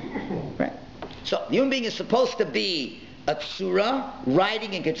 Right? So the human being is supposed to be a tsura,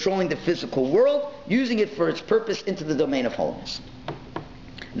 riding and controlling the physical world, using it for its purpose into the domain of holiness.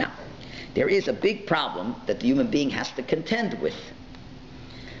 Now, there is a big problem that the human being has to contend with.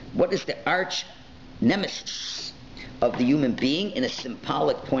 What is the arch nemesis of the human being in a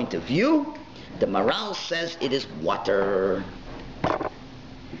symbolic point of view? The Maral says it is water.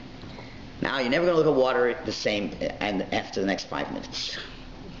 Now, you're never going to look at water the same and after the next 5 minutes.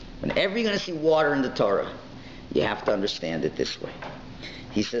 Whenever you're going to see water in the Torah, you have to understand it this way.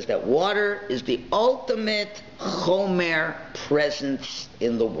 He says that water is the ultimate Chomer presence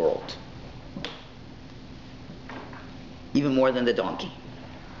in the world. Even more than the donkey.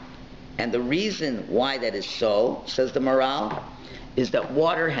 And the reason why that is so, says the Maral, is that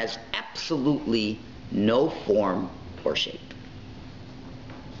water has absolutely no form or shape.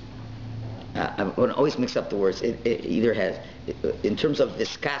 I want to always mix up the words. It either has, in terms of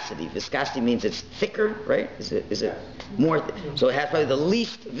viscosity. Viscosity means it's thicker, right? Is it more? So it has probably the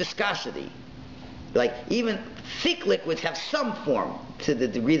least viscosity. Like even thick liquids have some form to the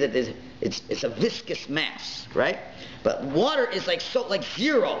degree that it's a viscous mass, right? But water is like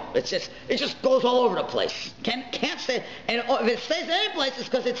zero. It just goes all over the place. Can't stay. And if it stays in any place, it's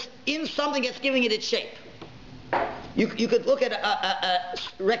because it's in something that's giving it its shape. You could look at a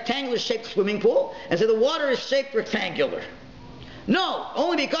rectangular shaped swimming pool and say the water is shaped rectangular. No,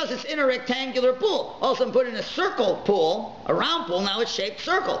 only because it's in a rectangular pool. All of a sudden put in a circle pool, a round pool, now it's shaped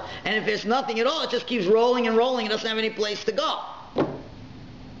circle. And if there's nothing at all, it just keeps rolling and rolling. It doesn't have any place to go.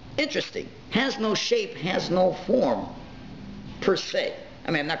 Interesting. Has no shape, has no form, per se.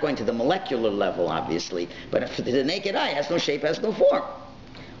 I mean, I'm not going to the molecular level, obviously, but to the naked eye, it has no shape, has no form.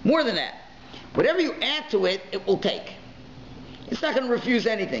 More than that, whatever you add to it, it will take. It's not going to refuse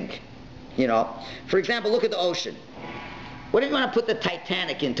anything. You know, for example, look at the ocean. What if you want to put the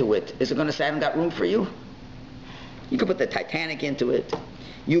Titanic into it? Is it going to say, I haven't got room for you? You could put the Titanic into it.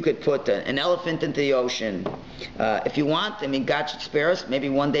 You could put an elephant into the ocean. If you want, I mean, God should spare us, maybe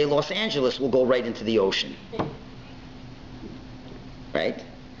one day Los Angeles will go right into the ocean. Right?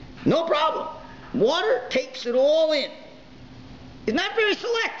 No problem. Water takes it all in. It's not very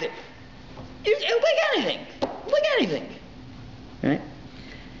selective. It'll take anything. It'll take anything.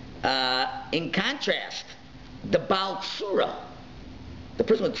 Right? In contrast, the Baal Tsura, the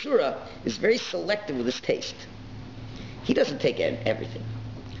person with Tsura, is very selective with his taste. He doesn't take everything.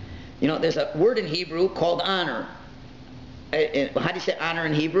 You know, there's a word in Hebrew called honor. How do you say honor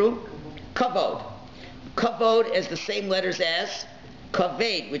in Hebrew? Kavod. Kavod is the same letters as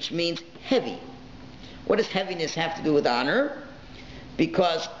kaved, which means heavy. What does heaviness have to do with honor?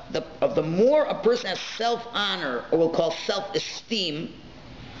 Because the more a person has self-honor, or we'll call self-esteem,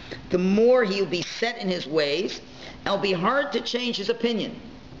 the more he'll be set in his ways, and it'll be hard to change his opinion.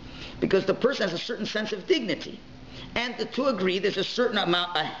 Because the person has a certain sense of dignity. And the two agree there's a certain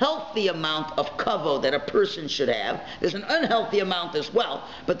amount, a healthy amount of kavod that a person should have. There's an unhealthy amount as well.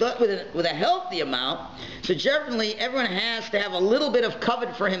 But with a healthy amount, so generally everyone has to have a little bit of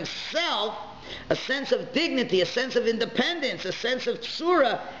kavod for himself, a sense of dignity, a sense of independence, a sense of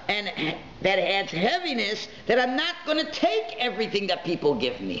tsura, and that adds heaviness, that I'm not going to take everything that people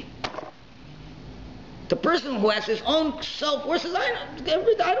give me. The person who has his own self-worth says,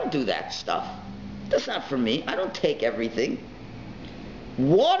 I don't do that stuff. That's not for me. I don't take everything.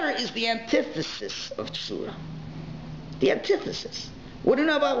 Water is the antithesis of tsura. The antithesis. What do you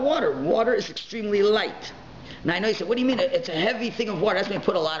know about water? Water is extremely light. Now I know you say, what do you mean it's a heavy thing of water? That's when you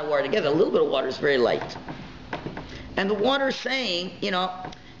put a lot of water together. A little bit of water is very light. And the water is saying, you know,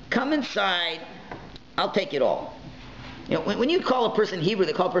 come inside, I'll take it all. You know, when you call a person in Hebrew,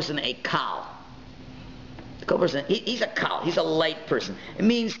 they call a person a kal. They call a person, he's a kal, he's a light person. It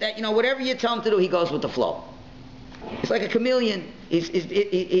means that, you know, whatever you tell him to do, he goes with the flow. It's like a chameleon.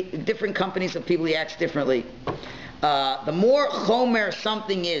 Different companies of people, he acts differently. The more chomer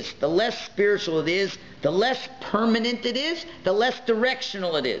something is, the less spiritual it is, the less permanent it is, the less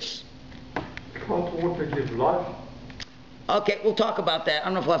directional it is. Can't water give life? Okay, we'll talk about that. I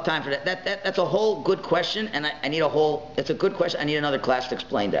don't know if we'll have time for that. That's a whole good question, and I need it's a good question. I need another class to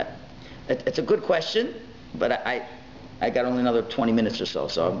explain that. It's a good question, but I got only another 20 minutes or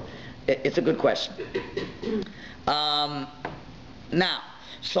so it's a good question. Now,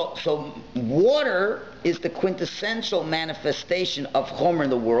 so water is the quintessential manifestation of Chomer in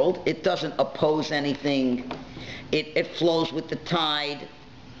the world. It doesn't oppose anything. It flows with the tide.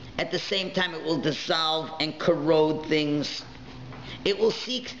 At the same time, it will dissolve and corrode things. It will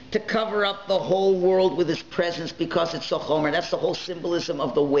seek to cover up the whole world with its presence because it's so Chomer. That's the whole symbolism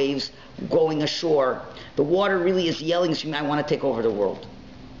of the waves going ashore. The water really is yelling to me, I want to take over the world.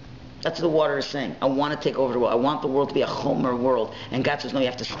 That's what the water is saying. I want to take over the world. I want the world to be a Chomer world. And God says, no, you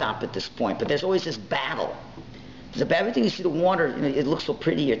have to stop at this point. But there's always this battle. Everything you see the water, it looks so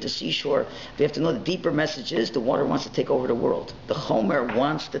pretty here at the seashore. We have to know the deeper message is the water wants to take over the world. The Chomer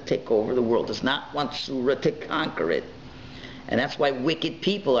wants to take over the world. Does not want Surah to conquer it. And that's why wicked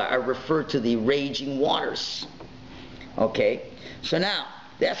people are referred to the raging waters. Okay? So now,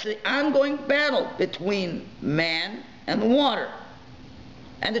 that's the ongoing battle between man and the water.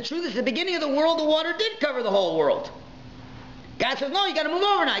 And the truth is, at the beginning of the world, the water did cover the whole world. God says, no, you got to move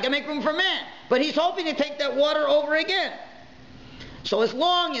over now. You got to make room for man. But he's hoping to take that water over again. So as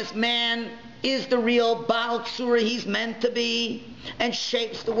long as man is the real Baal Tzura he's meant to be and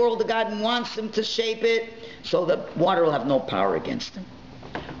shapes the world that God wants him to shape it, so the water will have no power against him.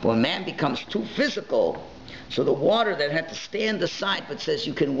 But when man becomes too physical, so the water that had to stand aside but says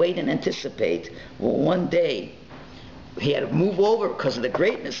you can wait and anticipate, well, one day he had to move over because of the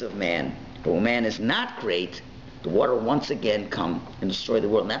greatness of man. But when man is not great, the water will once again come and destroy the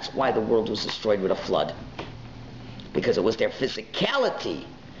world. And that's why the world was destroyed with a flood. Because it was their physicality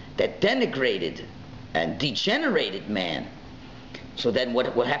that denigrated and degenerated man. So then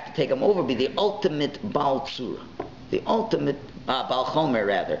what would have to take him over would be the ultimate Baal Tzura. The ultimate Baal Chomer,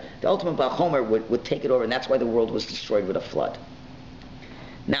 rather. The ultimate Baal Chomer would take it over, and that's why the world was destroyed with a flood.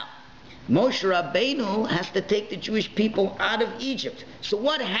 Now, Moshe Rabbeinu has to take the Jewish people out of Egypt. So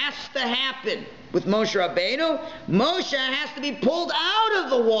what has to happen with Moshe Rabbeinu? Moshe has to be pulled out of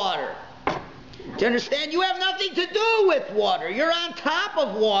the water. Do you understand? You have nothing to do with water. You're on top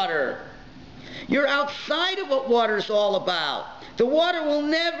of water. You're outside of what water is all about. The water will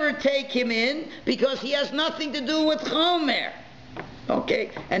never take him in because he has nothing to do with Chomer.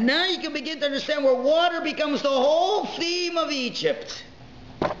 Okay? And now you can begin to understand where water becomes the whole theme of Egypt.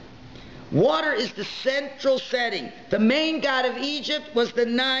 Water is the central setting. The main god of Egypt was the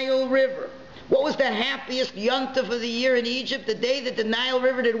Nile River. What was the happiest yontif of the year in Egypt? The day that the Nile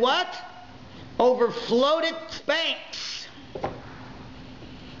River did what? Overflowed its banks.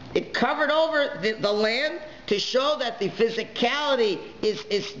 It covered over the land to show that the physicality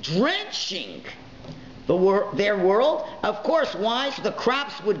is drenching their world. Of course, why? So the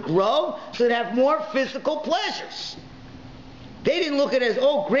crops would grow, so they'd have more physical pleasures. They didn't look at it as,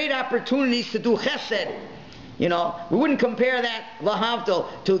 oh, great opportunities to do chesed. You know, we wouldn't compare that,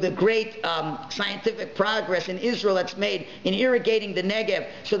 lahavdil, to the great scientific progress in Israel that's made in irrigating the Negev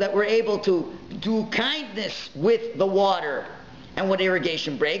so that we're able to do kindness with the water and what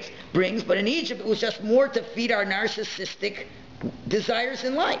irrigation brings. But in Egypt, it was just more to feed our narcissistic desires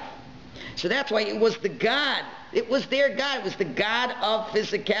in life. So that's why it was the God. It was their God. It was the God of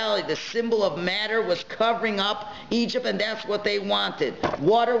physicality. The symbol of matter was covering up Egypt, and that's what they wanted.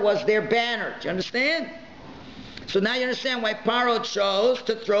 Water was their banner. Do you understand? So now you understand why Paro chose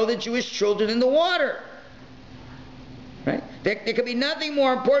to throw the Jewish children in the water. Right? There could be nothing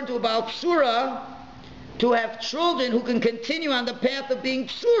more important to about Tzura to have children who can continue on the path of being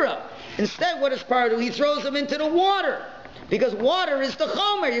Tzura. Instead, what does Paro do? He throws them into the water. Because water is the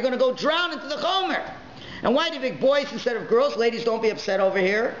Chomer. You're going to go drown into the Chomer. And why do you think boys instead of girls? Ladies, don't be upset over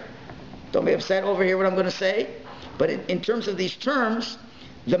here. Don't be upset over here what I'm going to say. But in terms of these terms,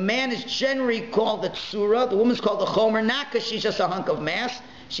 the man is generally called the Tzura. The woman's called the Chomer, not because she's just a hunk of mass.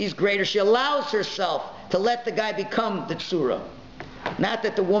 She's greater. She allows herself to let the guy become the Tzura. Not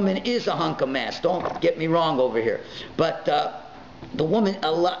that the woman is a hunk of mass. Don't get me wrong over here. But the woman,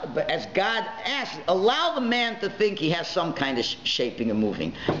 as God asks, allow the man to think he has some kind of shaping and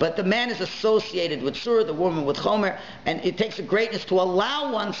moving. But the man is associated with Tzura, the woman with Chomer, and it takes a greatness to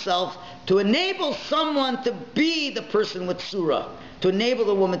allow oneself to enable someone to be the person with Tzura, to enable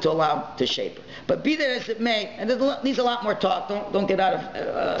the woman to allow to shape her. But be that as it may, and it needs a lot more talk. Don't get out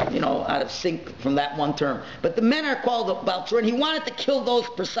of sync from that one term. But the men are called the Baal Tzura, and he wanted to kill those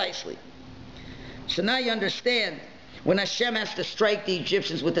precisely. So now you understand. When Hashem has to strike the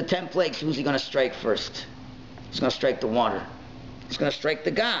Egyptians with the 10 plagues, who's he going to strike first? He's going to strike the water. He's going to strike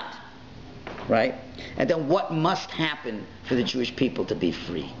the God. Right? And then what must happen for the Jewish people to be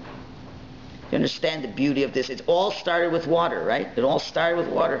free? You understand the beauty of this? It all started with water, right? It all started with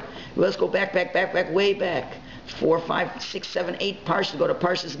water. Let's go back, way back. 4, 5, 6, 7, 8 parshas. Go to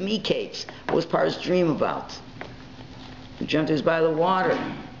Parshas Miketz. What was Parshas dream about? The Yom Tov is by the water.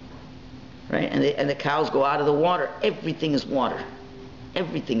 Right? And the cows go out of the water. Everything is water.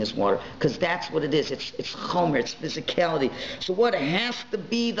 Everything is water. Because that's what it is. It's chomer, it's physicality. So what has to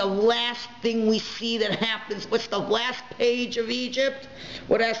be the last thing we see that happens? What's the last page of Egypt?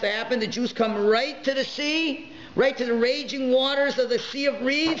 What has to happen? The Jews come right to the sea, right to the raging waters of the Sea of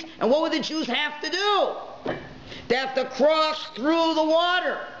Reeds. And what would the Jews have to do? They have to cross through the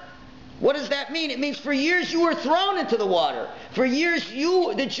water. What does that mean? It means for years you were thrown into the water. For years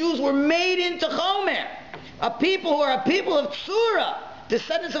the Jews were made into chomer. A people who are a people of Tzura,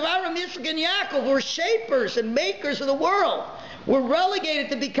 descendants of Abraham, Yitzchak, and Yaakov, were shapers and makers of the world. Were relegated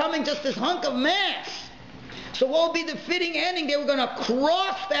to becoming just this hunk of mass. So what will be the fitting ending? They were going to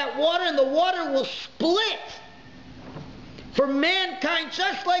cross that water, and the water will split for mankind,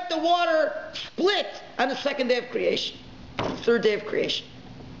 just like the water split on the second day of creation, the third day of creation.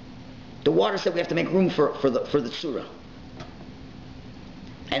 The water said we have to make room for the Tzura.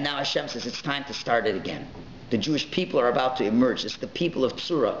 And now Hashem says it's time to start it again. The Jewish people are about to emerge. It's the people of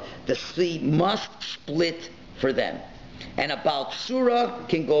Tzura. The sea must split for them. And about Tzura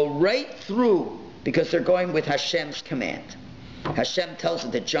can go right through because they're going with Hashem's command. Hashem tells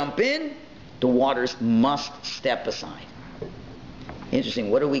them to jump in. The waters must step aside. Interesting.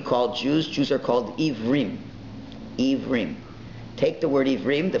 What do we call Jews? Jews are called Ivrim. Ivrim. Take the word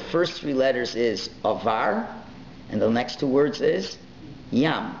Ivrim. The first three letters is Avar, and the next two words is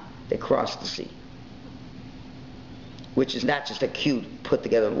Yam. They cross the sea. Which is not just a cute put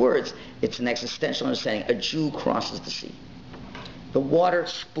together words. It's an existential understanding. A Jew crosses the sea. The water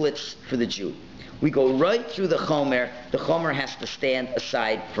splits for the Jew. We go right through the chomer. The chomer has to stand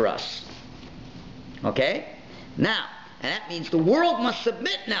aside for us. Okay? Now, and that means the world must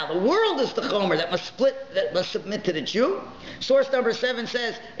submit now. The world is the chomer that must split, that must submit to the Jew. Source number 7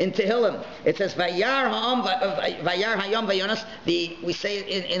 says in Tehillim, it says, Vayar hayom vayonas, we say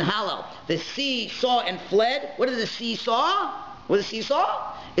it in Hallel, the sea saw and fled. What did the sea saw? What did the sea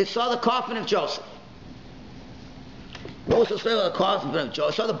saw? It saw the coffin of Joseph. What was the story about the coffin of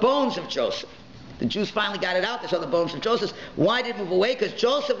Joseph? It saw the bones of Joseph. The Jews finally got it out. They saw the bones of Joseph. Why did it move away? Because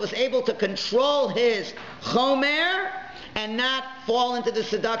Joseph was able to control his chomer and not fall into the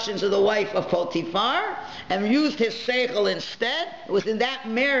seductions of the wife of Potiphar, and used his seichel instead. It was in that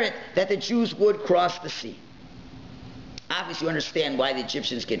merit that the Jews would cross the sea. Obviously you understand why the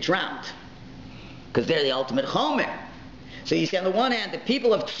Egyptians get drowned, because they're the ultimate chomer. So you see, on the one hand, the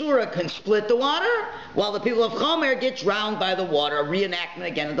people of Tzura can split the water, while the people of chomer get drowned by the water, a reenactment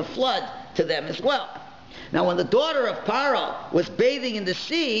again of the flood to them as well. Now, when the daughter of Paro was bathing in the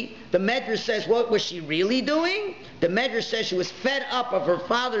sea, the Medrash says, what was she really doing? The Medrash says she was fed up of her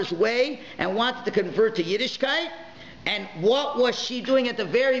father's way and wanted to convert to Yiddishkeit. And what was she doing at the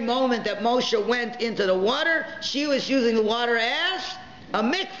very moment that Moshe went into the water? She was using the water as a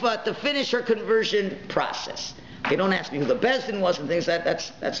mikvah to finish her conversion process. Okay, don't ask me who the Bezdin was and things like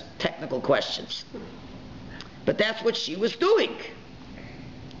that. That's technical questions. But that's what she was doing.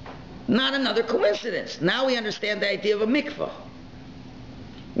 Not another coincidence. Now we understand the idea of a mikvah.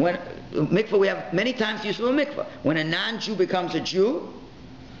 When mikvah, we have many times use of a mikvah. When a non-Jew becomes a Jew,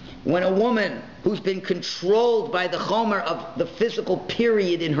 when a woman who's been controlled by the chomer of the physical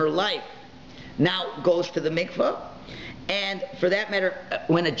period in her life now goes to the mikvah, and for that matter,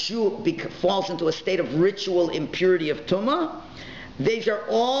 when a Jew falls into a state of ritual impurity of tumah, these are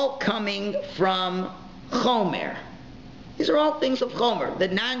all coming from chomer. These are all things of chomer. The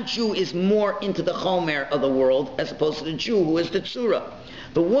non-Jew is more into the chomer of the world as opposed to the Jew who is the tzura.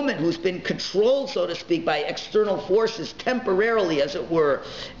 The woman who's been controlled, so to speak, by external forces temporarily, as it were,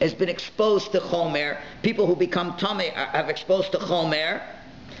 has been exposed to chomer. People who become tameh have exposed to chomer.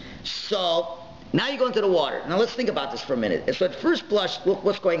 So now you go into the water. Now let's think about this for a minute. So at first blush, look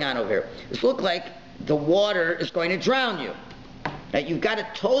what's going on over here. This looks like the water is going to drown you. Now, you've got to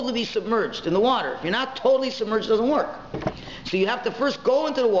totally be submerged in the water. If you're not totally submerged, it doesn't work. So you have to first go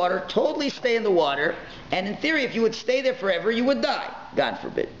into the water, totally stay in the water, and in theory, if you would stay there forever, you would die. God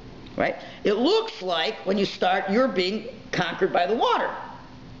forbid. Right? It looks like, when you start, you're being conquered by the water.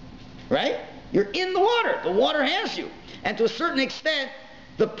 Right? You're in the water. The water has you. And to a certain extent,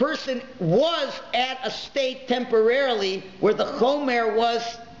 the person was at a state temporarily where the chomer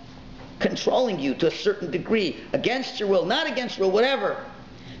was controlling you to a certain degree, against your will, not against your will, whatever.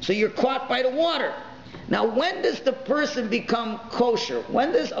 So you're caught by the water. Now, when does the person become kosher?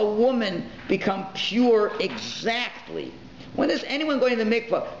 When does a woman become pure exactly? When does anyone go into the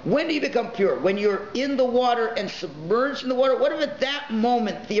mikvah? When do you become pure? When you're in the water and submerged in the water? What if at that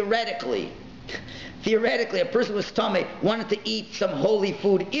moment, theoretically, a person was tameh, wanted to eat some holy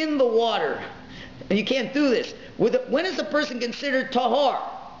food in the water, And you can't do this. When is a person considered tahor?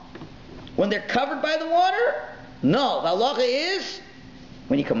 When they're covered by the water? No. The halacha is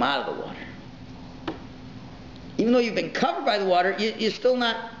when you come out of the water. Even though you've been covered by the water, you're still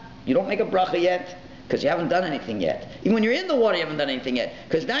not, you don't make a bracha yet, because you haven't done anything yet. Even when you're in the water, you haven't done anything yet,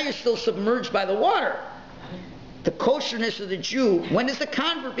 because now you're still submerged by the water. The kosherness of the Jew, when does the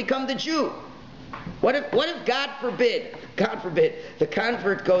convert become the Jew? What if God forbid, the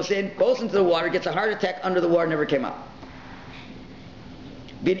convert goes into the water, gets a heart attack under the water, never came out?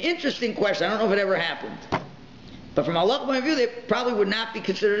 Be an interesting question. I don't know if it ever happened. But from Allah's point of view, they probably would not be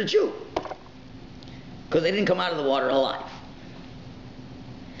considered a Jew, because they didn't come out of the water alive.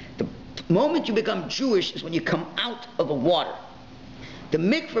 The moment you become Jewish is when you come out of the water. The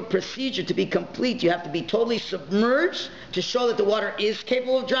mikveh procedure, to be complete, you have to be totally submerged to show that the water is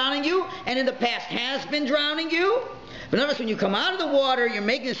capable of drowning you, and in the past has been drowning you. But notice, when you come out of the water, you're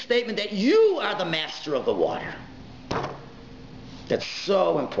making a statement that you are the master of the water. That's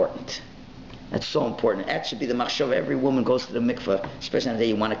so important. That's so important. That should be the machshava. Every woman goes to the mikveh, especially on the day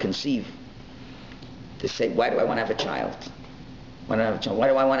you want to conceive, to say, why do I want to have a child? Why do I have a child? Why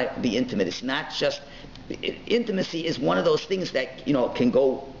do I want to be intimate? It's not just... Intimacy is one of those things that, can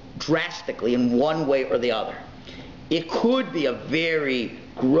go drastically in one way or the other. It could be a very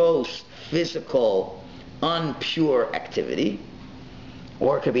gross, physical, unpure activity,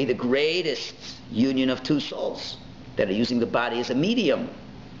 or it could be the greatest union of two souls that are using the body as a medium.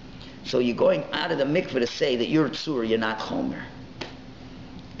 So you're going out of the mikveh to say that you're tzur, you're not chomer.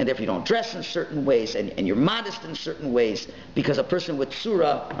 And therefore you don't dress in certain ways, and you're modest in certain ways, because a person with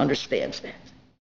tzura understands that.